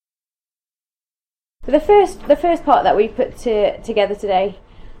the first part that we put together today,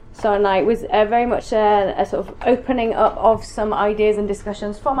 Sarah and I, was very much a sort of opening up of some ideas and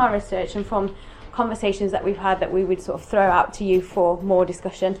discussions from our research and from conversations that we've had that we would sort of throw out to you for more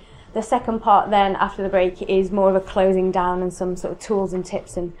discussion. The second part then, after the break, is more of a closing down and some sort of tools and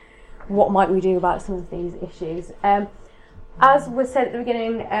tips and what might we do about some of these issues. As was said at the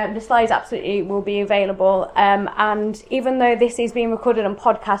beginning, the slides absolutely will be available, and even though this is being recorded on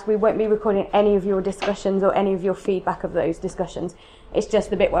podcast, we won't be recording any of your discussions or any of your feedback of those discussions. It's just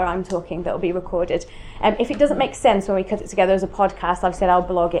the bit where I'm talking that will be recorded. If it doesn't make sense when we cut it together as a podcast, I've said I'll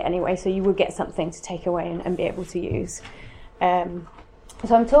blog it anyway, so you will get something to take away and be able to use.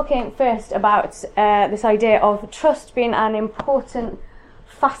 So I'm talking first about this idea of trust being an important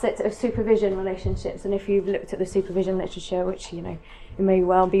facet of supervision relationships. And if you've looked at the supervision literature, which you may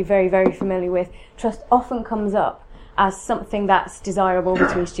well be very, very familiar with, trust often comes up as something that's desirable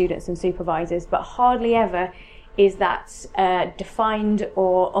between students and supervisors, but hardly ever is that defined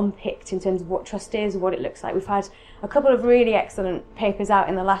or unpicked in terms of what trust is, what it looks like. We've had a couple of really excellent papers out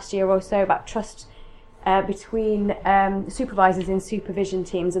in the last year or so about trust between supervisors in supervision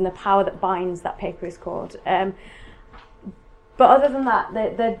teams, and the power that binds, that paper is called. But other than that,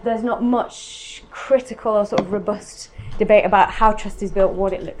 there's not much critical or sort of robust debate about how trust is built,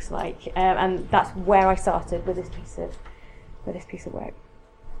 what it looks like, and that's where I started with this piece of work.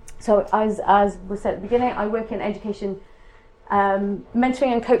 So as was said at the beginning, I work in education,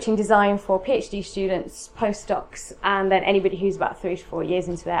 mentoring and coaching design for PhD students, postdocs, and then anybody who's about 3 to 4 years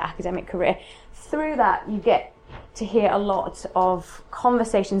into their academic career. Through that, you get to hear a lot of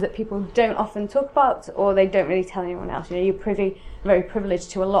conversations that people don't often talk about, or they don't really tell anyone else. You're very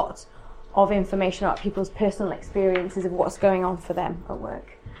privileged to a lot of information about people's personal experiences of what's going on for them at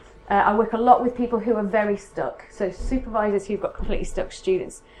work. I work a lot with people who are very stuck. So supervisors who've got completely stuck,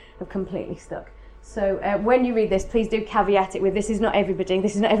 students who are completely stuck. So when you read this, please do caveat it with, this is not everybody.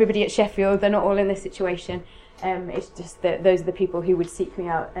 This is not everybody at Sheffield. They're not all in this situation. It's just that those are the people who would seek me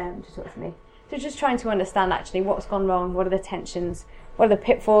out to talk to me. So just trying to understand actually what's gone wrong, what are the tensions, what are the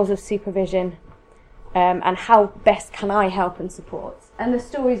pitfalls of supervision, and how best can I help and support. And the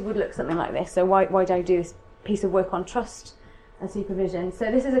stories would look something like this. So why do I do this piece of work on trust and supervision?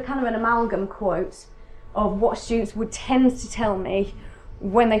 So this is a kind of an amalgam quote of what students would tend to tell me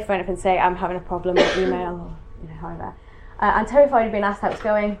when they phone up and say, I'm having a problem with email, or however. I'm terrified of being asked how it's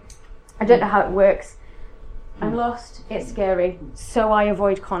going. I don't know how it works. I'm lost, it's scary, so I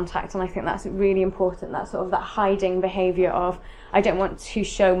avoid contact. And I think that's really important, that sort of that hiding behaviour of, I don't want to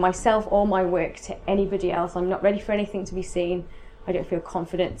show myself or my work to anybody else. I'm not ready for anything to be seen. I don't feel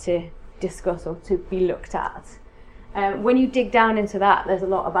confident to discuss or to be looked at. When you dig down into that, there's a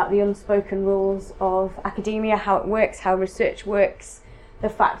lot about the unspoken rules of academia, how it works, how research works, the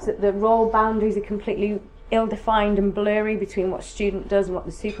fact that the role boundaries are completely ill-defined and blurry between what student does and what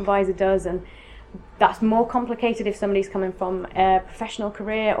the supervisor does, and that's more complicated if somebody's coming from a professional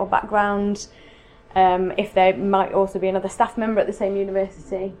career or background, if there might also be another staff member at the same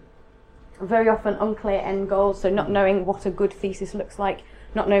university. Very often unclear end goals, so not knowing what a good thesis looks like,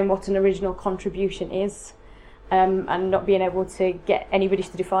 not knowing what an original contribution is, and not being able to get anybody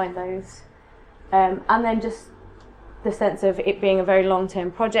to define those. And then just the sense of it being a very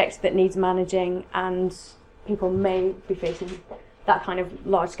long-term project that needs managing, and people may be facing that kind of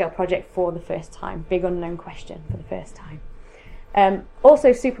large-scale project for the first time, big unknown question for the first time.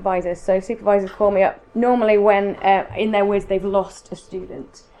 Also supervisors. So supervisors call me up normally when, in their words, they've lost a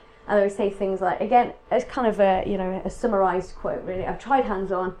student. And they would say things like, again, it's kind of a summarised quote really, I've tried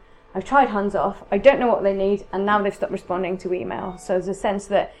hands-on, I've tried hands-off, I don't know what they need, and now they've stopped responding to email. So there's a sense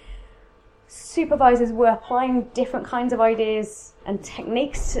that supervisors were applying different kinds of ideas and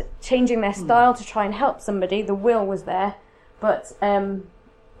techniques, changing their style to try and help somebody. The will was there. But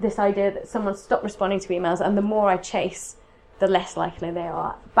this idea that someone stopped responding to emails, and the more I chase, the less likely they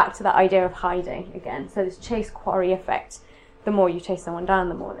are. Back to that idea of hiding again. So this chase-quarry effect. The more you chase someone down,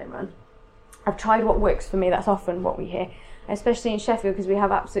 the more they run. I've tried what works for me. That's often what we hear, especially in Sheffield, because we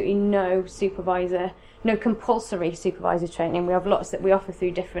have absolutely no compulsory supervisor training. We have lots that we offer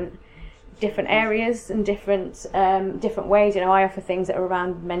through different areas and different ways. I offer things that are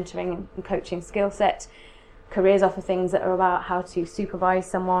around mentoring and coaching skill set. Careers offer things that are about how to supervise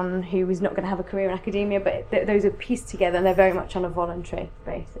someone who is not going to have a career in academia, but those are pieced together and they're very much on a voluntary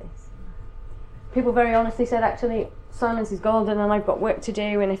basis. People very honestly said, actually, silence is golden and I've got work to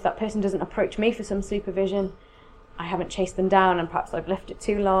do, and if that person doesn't approach me for some supervision, I haven't chased them down and perhaps I've left it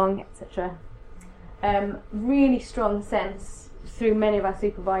too long, etc. Really strong sense through many of our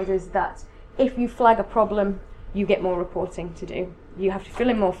supervisors that if you flag a problem, you get more reporting to do. you have to fill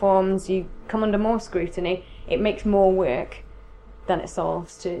in more forms, you come under more scrutiny, it makes more work than it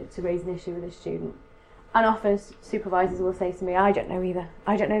solves to raise an issue with a student. And often supervisors will say to me, I don't know either.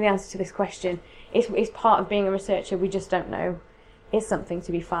 I don't know the answer to this question. It's part of being a researcher, we just don't know. It's something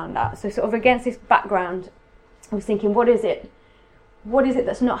to be found out. So sort of against this background, I was thinking, what is it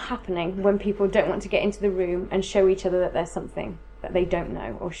that's not happening when people don't want to get into the room and show each other that there's something that they don't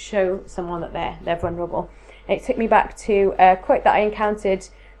know, or show someone that they're vulnerable? And it took me back to a quote that I encountered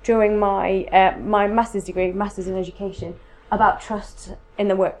during my my master's degree, Masters in Education, about trust in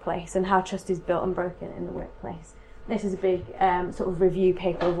the workplace and how trust is built and broken in the workplace. This is a big sort of review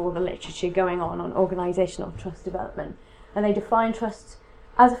paper of all the literature going on organisational trust development. And they define trust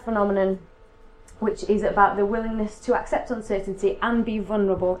as a phenomenon which is about the willingness to accept uncertainty and be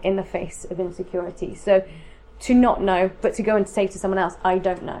vulnerable in the face of insecurity. So to not know, but to go and say to someone else, I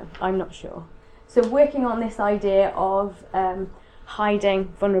don't know, I'm not sure. So working on this idea of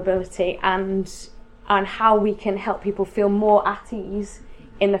hiding vulnerability and how we can help people feel more at ease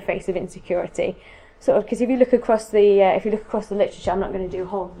in the face of insecurity. Sort of, because if you look across the literature, I'm not going to do a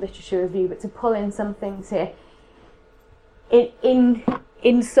whole literature review, but to pull in some things here,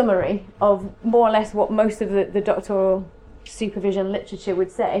 in summary of more or less what most of the doctoral supervision literature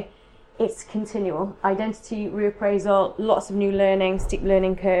would say, it's continual. Identity reappraisal, lots of new learning, steep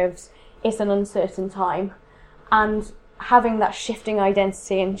learning curves. It's an uncertain time. And having that shifting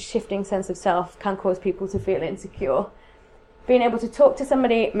identity and shifting sense of self can cause people to feel insecure. Being able to talk to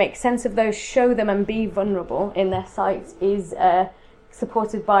somebody, make sense of those, show them and be vulnerable in their sight is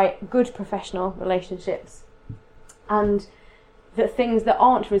supported by good professional relationships. And the things that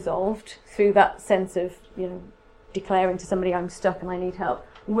aren't resolved through that sense of, declaring to somebody I'm stuck and I need help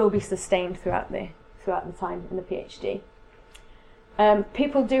will be sustained throughout the time in the PhD.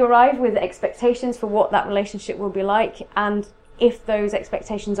 People do arrive with expectations for what that relationship will be like, and if those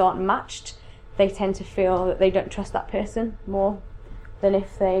expectations aren't matched, they tend to feel that they don't trust that person more than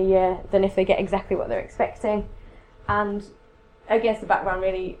if they get exactly what they're expecting. And against the background,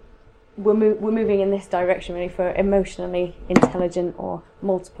 really, we're moving in this direction really for emotionally intelligent or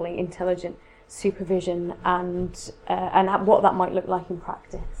multiply intelligent supervision and what that might look like in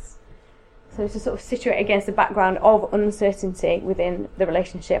practice. So to sort of situate against the background of uncertainty within the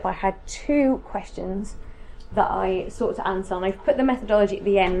relationship, I had 2 questions that I sought to answer, and I've put the methodology at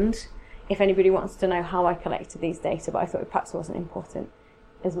the end if anybody wants to know how I collected these data, but I thought it perhaps wasn't important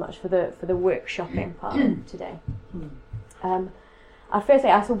as much for the workshopping part today. I firstly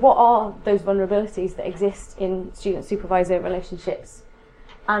asked, what are those vulnerabilities that exist in student-supervisor relationships,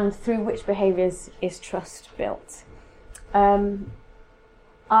 and through which behaviours is trust built?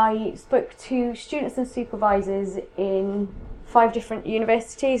 I spoke to students and supervisors in 5 different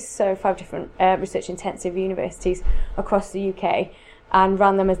universities, so 5 different research-intensive universities across the UK, and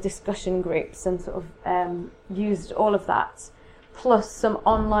ran them as discussion groups and sort of used all of that, plus some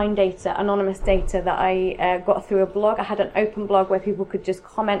online data, anonymous data that I got through a blog. I had an open blog where people could just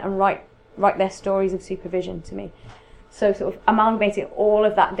comment and write their stories of supervision to me. So sort of amalgamating all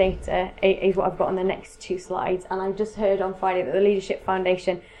of that data is what I've got on the next 2 slides. And I just heard on Friday that the Leadership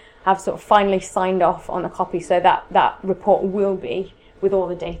Foundation have sort of finally signed off on the copy, so that report will be, with all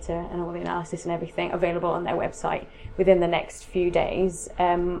the data and all the analysis and everything, available on their website within the next few days.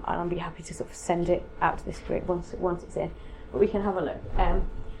 And I'll be happy to sort of send it out to this group once it's in. But we can have a look.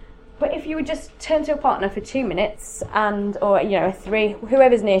 But if you would just turn to a partner for 2 minutes, or 3,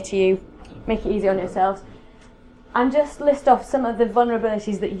 whoever's near to you, make it easy on yourselves, and just list off some of the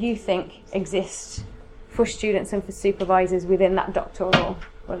vulnerabilities that you think exist for students and for supervisors within that doctoral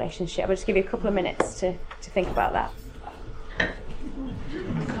relationship. I'll just give you a couple of minutes to think about that.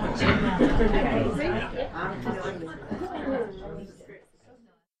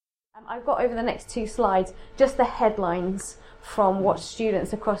 I've got over the next 2 slides just the headlines from what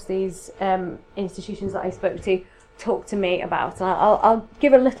students across these institutions that I spoke to talk to me about, and I'll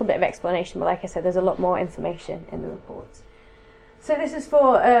give a little bit of explanation, but like I said, there's a lot more information in the report. So this is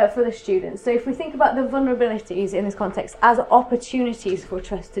for the students. So if we think about the vulnerabilities in this context as opportunities for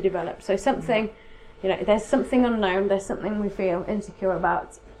trust to develop, so something, there's something unknown, there's something we feel insecure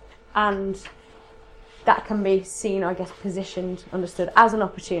about, and that can be seen, I guess, positioned, understood as an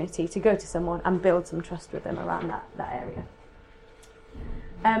opportunity to go to someone and build some trust with them around that area.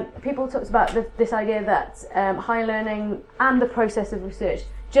 People talked about this idea that higher learning and the process of research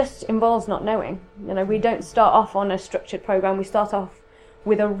just involves not knowing. We don't start off on a structured programme, we start off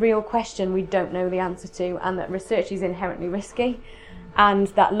with a real question we don't know the answer to, and that research is inherently risky, and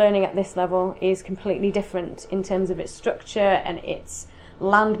that learning at this level is completely different in terms of its structure and its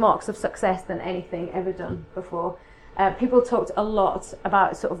landmarks of success than anything ever done before. people talked a lot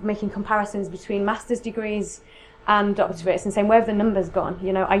about sort of making comparisons between master's degrees and doctorates and saying, where have the numbers gone?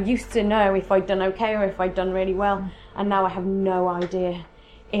 You know, I used to know if I'd done okay or if I'd done really well, and now I have no idea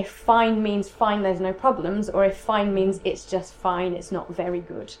if fine means fine, there's no problems, or if fine means it's just fine, it's not very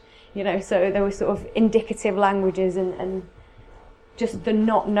good. You know, so there were sort of indicative languages and just the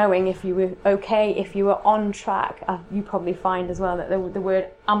not knowing if you were okay, if you were on track. You probably find as well that the word,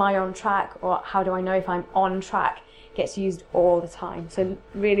 am I on track, or how do I know if I'm on track, gets used all the time. So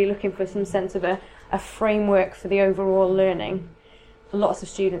really looking for some sense of a framework for the overall learning. Lots of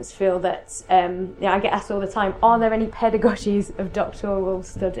students feel that, I get asked all the time, are there any pedagogies of doctoral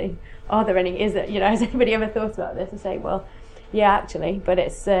study? Are there any? Is it, has anybody ever thought about this? And say, well, yeah, actually, but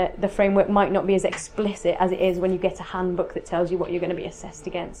it's the framework might not be as explicit as it is when you get a handbook that tells you what you're going to be assessed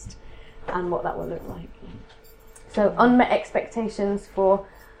against and what that will look like. So unmet expectations for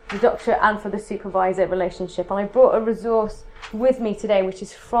the doctorate and for the supervisor relationship. And I brought a resource with me today, which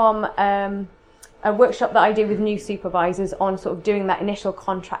is from a workshop that I do with new supervisors on sort of doing that initial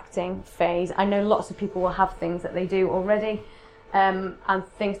contracting phase. I know lots of people will have things that they do already and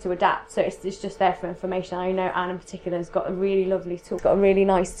things to adapt, so it's just there for information. I know Anne in particular has got a really lovely tool, got a really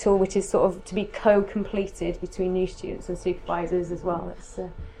nice tool which is sort of to be co-completed between new students and supervisors as well.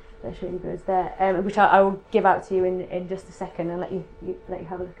 That's really good there, which I will give out to you in just a second and let you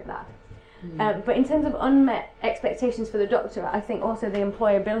have a look at that. But in terms of unmet expectations for the doctorate, I think also the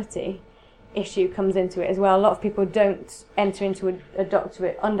employability issue comes into it as well. A lot of people don't enter into a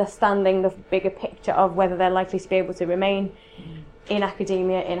doctorate understanding the bigger picture of whether they're likely to be able to remain in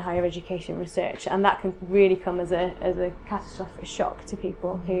academia, in higher education research, and that can really come as a catastrophic shock to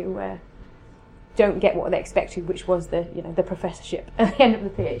people who don't get what they expected, which was the professorship at the end of the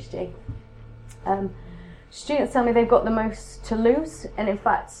PhD. Students tell me they've got the most to lose, and in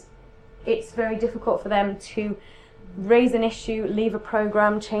fact it's very difficult for them to raise an issue, leave a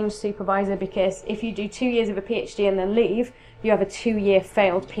program, change supervisor, because if you do 2 years of a PhD and then leave, you have a 2-year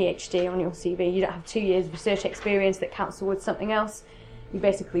failed PhD on your CV. You don't have 2 years research experience that counts towards something else. You've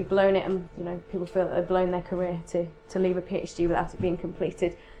basically blown it, and people feel that they've blown their career to leave a PhD without it being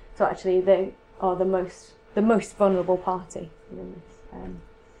completed. So actually they are the most vulnerable party within this.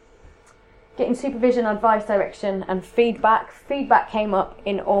 Getting supervision, advice, direction and feedback. Feedback came up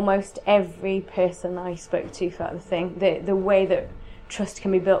in almost every person I spoke to throughout the thing. The way that trust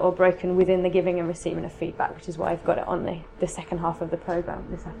can be built or broken within the giving and receiving of feedback, which is why I've got it on the second half of the programme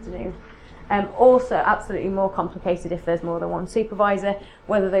this afternoon. Also absolutely more complicated if there's more than one supervisor,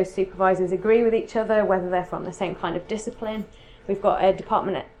 whether those supervisors agree with each other, whether they're from the same kind of discipline. We've got a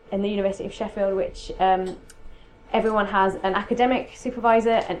department in the University of Sheffield which everyone has an academic supervisor,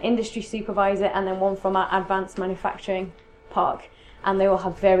 an industry supervisor, and then one from our advanced manufacturing park. And they all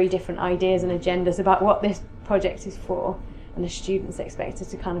have very different ideas and agendas about what this project is for. And the students are expected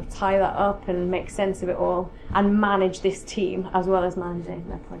to kind of tie that up and make sense of it all and manage this team as well as managing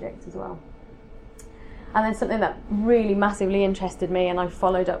their project as well. And then something that really massively interested me, and I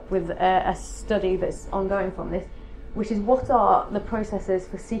followed up with a study that's ongoing from this, which is what are the processes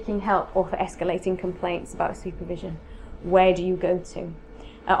for seeking help or for escalating complaints about supervision? Where do you go to?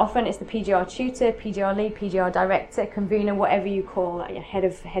 Often it's the PGR tutor, PGR lead, PGR director, convener, whatever you call that, head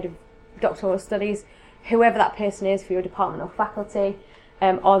of doctoral studies, whoever that person is for your department or faculty.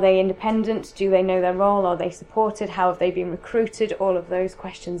 Are they independent? Do they know their role? Are they supported? How have they been recruited? All of those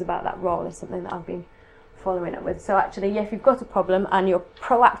questions about that role is something that I've been following up with. So actually, if you've got a problem and you're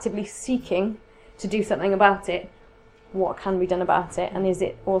proactively seeking to do something about it, what can be done about it, and is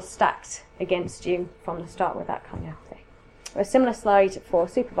it all stacked against you from the start with that kind of thing? A similar slide for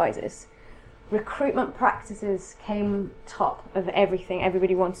supervisors. Recruitment practices came top of everything.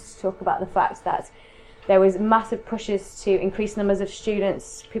 Everybody wanted to talk about the fact that there was massive pushes to increase numbers of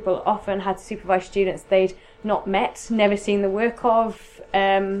students. People often had to supervise students they'd not met, never seen the work of,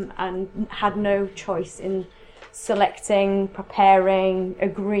 and had no choice in selecting, preparing,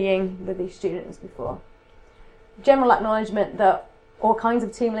 agreeing with these students before. General acknowledgement that all kinds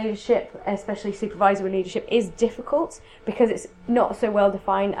of team leadership, especially supervisory leadership, is difficult because it's not so well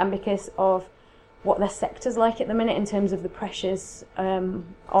defined and because of what the sector's like at the minute in terms of the pressures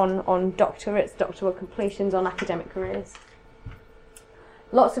on doctorates, doctoral completions, on academic careers.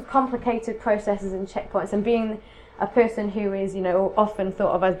 Lots of complicated processes and checkpoints, and being a person who is, often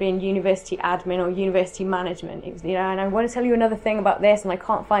thought of as being university admin or university management. It was, and I want to tell you another thing about this, and I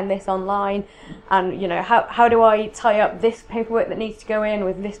can't find this online, and how do I tie up this paperwork that needs to go in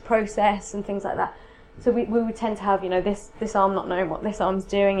with this process and things like that. So we would tend to have, this arm not knowing what this arm's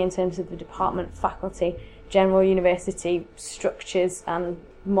doing in terms of the department, faculty, general university structures and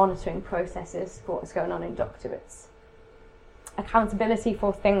monitoring processes for what's going on in doctorates. accountability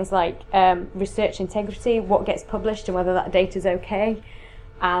for things like research integrity, what gets published and whether that data is okay,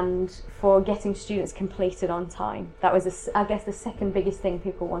 and for getting students completed on time. That was, I guess, the second biggest thing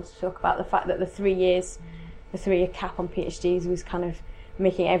people wanted to talk about, the fact that the 3-year cap on PhDs was kind of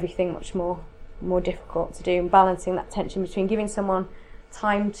making everything much more difficult to do, and balancing that tension between giving someone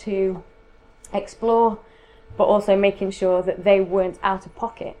time to explore, but also making sure that they weren't out of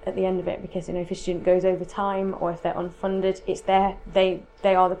pocket at the end of it, because if a student goes over time or if they're unfunded, it's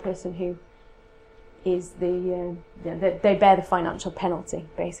they are the person who is they bear the financial penalty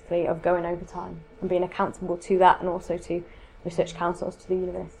basically of going over time, and being accountable to that, and also to research councils, to the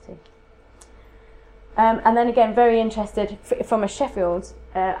university. And then again, very interested from a Sheffield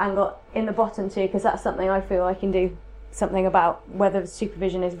angle in the bottom too, because that's something I feel I can do something about, whether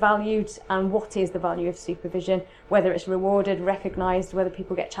supervision is valued and what is the value of supervision, whether it's rewarded, recognised, whether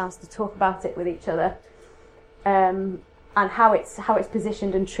people get a chance to talk about it with each other, and how it's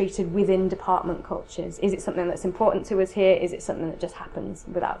positioned and treated within department cultures. Is it something that's important to us here? Is it something that just happens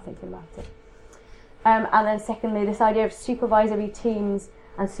without thinking about it? And then secondly, this idea of supervisory teams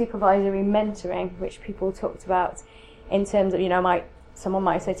and supervisory mentoring, which people talked about in terms of, someone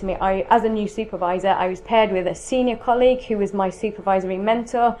might say to me, as a new supervisor, I was paired with a senior colleague who was my supervisory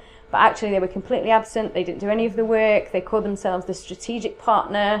mentor, but actually they were completely absent, they didn't do any of the work, they called themselves the strategic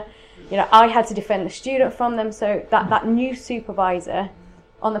partner. I had to defend the student from them, so that new supervisor,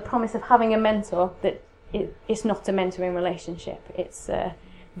 on the promise of having a mentor, that it's not a mentoring relationship, it's a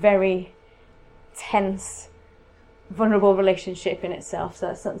very tense, vulnerable relationship in itself. So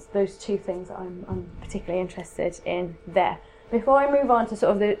that's those two things that I'm particularly interested in there. Before I move on to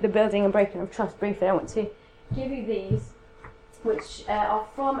sort of the building and breaking of trust briefly, I want to give you these, which are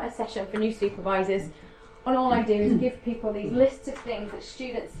from a session for new supervisors. And all I do is give people these lists of things that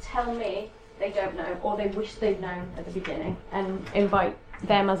students tell me they don't know, or they wish they'd known at the beginning, and invite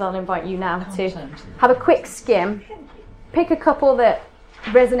them, as I'll invite you now, to have a quick skim, pick a couple that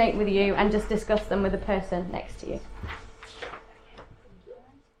resonate with you, and just discuss them with the person next to you.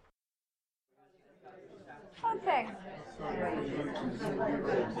 Okay. I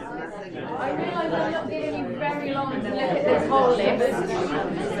realise I'm not giving you very long to look at this whole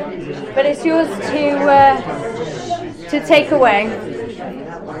list, but it's yours to take away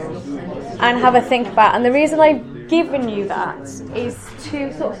and have a think about. And the reason I've given you that is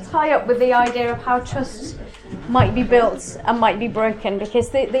to sort of tie up with the idea of how trust might be built and might be broken, because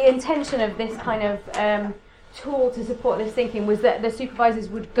the intention of this kind of tool to support this thinking was that the supervisors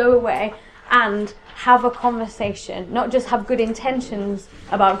would go away and have a conversation, not just have good intentions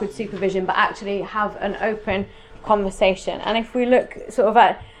about good supervision, but actually have an open conversation. And if we look sort of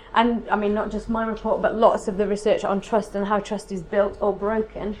at, and I mean not just my report, but lots of the research on trust and how trust is built or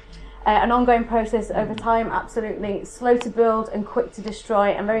broken, an ongoing process over time, absolutely slow to build and quick to destroy.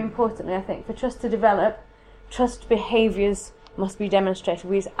 And very importantly, I think, for trust to develop, trust behaviours must be demonstrated.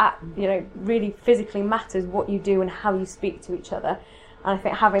 Really physically matters what you do and how you speak to each other. And I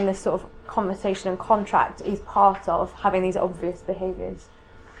think having this sort of conversation and contract is part of having these obvious behaviours.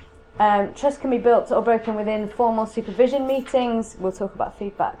 Trust can be built or broken within formal supervision meetings. We'll talk about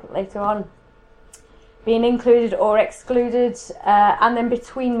feedback later on. Being included or excluded, and then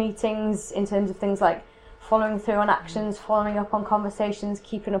between meetings in terms of things like following through on actions, following up on conversations,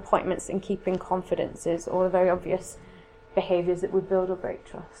 keeping appointments and keeping confidences, all the very obvious behaviours that would build or break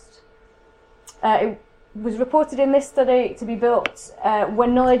trust. It was reported in this study to be built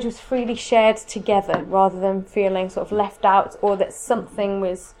when knowledge was freely shared together, rather than feeling sort of left out, or that something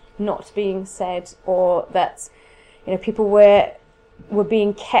was not being said, or that people were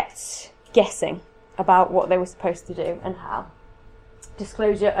being kept guessing about what they were supposed to do and how.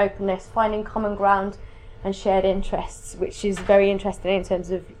 Disclosure, openness, finding common ground and shared interests, which is very interesting in terms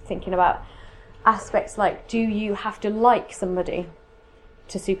of thinking about aspects like, do you have to like somebody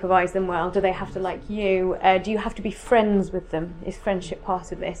to supervise them well? Do they have to like you? Do you have to be friends with them? Is friendship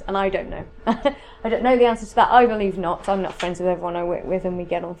part of this? And I don't know. I don't know the answer to that. I believe not. I'm not friends with everyone I work with and we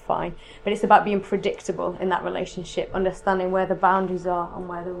get on fine. But it's about being predictable in that relationship, understanding where the boundaries are and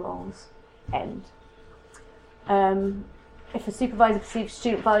where the roles end. If a supervisor perceives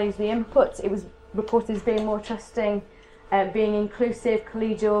student values the input, it was reported as being more trusting, being inclusive,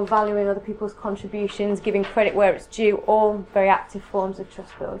 collegial, valuing other people's contributions, giving credit where it's due, all very active forms of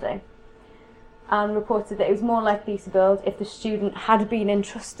trust building. And reported that it was more likely to build if the student had been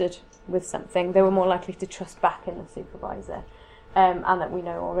entrusted with something. They were more likely to trust back in the supervisor. And that we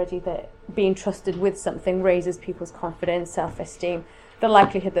know already that being trusted with something raises people's confidence, self-esteem, the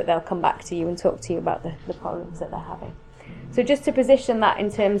likelihood that they'll come back to you and talk to you about the problems that they're having. So just to position that in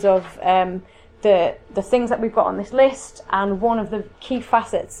terms of the things that we've got on this list, and one of the key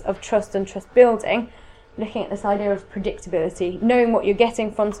facets of trust and trust building, looking at this idea of predictability, knowing what you're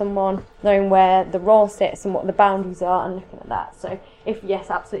getting from someone, knowing where the role sits and what the boundaries are, and looking at that. So if yes,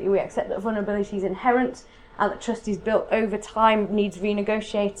 absolutely, we accept that vulnerability is inherent and that trust is built over time, needs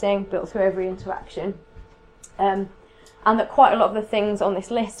renegotiating, built through every interaction. And that quite a lot of the things on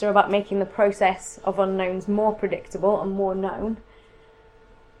this list are about making the process of unknowns more predictable and more known.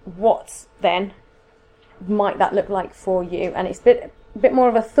 What then might that look like for you? And it's a bit more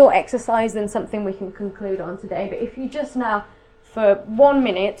of a thought exercise than something we can conclude on today. But if you just now, for 1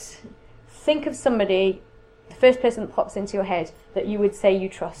 minute, think of somebody, the first person that pops into your head that you would say you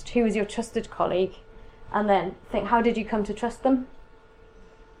trust. Who is your trusted colleague? And then think, how did you come to trust them?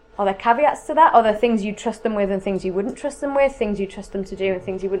 Are there caveats to that? Are there things you trust them with and things you wouldn't trust them with? Things you trust them to do and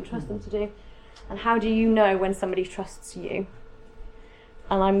things you wouldn't trust them to do? And how do you know when somebody trusts you?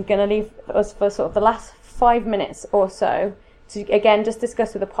 And I'm going to leave us for sort of the last 5 minutes or so to, again, just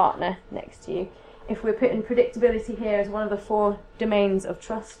discuss with a partner next to you. If we're putting predictability here as one of the 4 domains of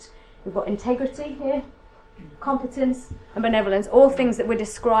trust, we've got integrity here, competence and benevolence, all things that were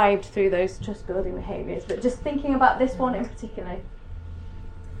described through those trust building behaviours. But just thinking about this one in particular,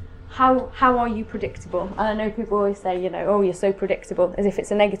 how are you predictable? And I know people always say, oh, you're so predictable, as if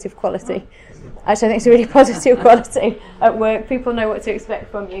it's a negative quality. Actually, I think it's a really positive quality at work. People know what to expect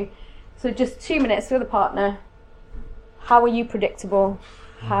from you. So just 2 minutes with a partner. How are you predictable?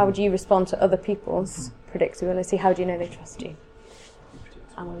 How do you respond to other people's predictability? How do you know they trust you?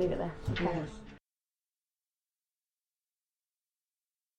 And we'll leave it there. Okay.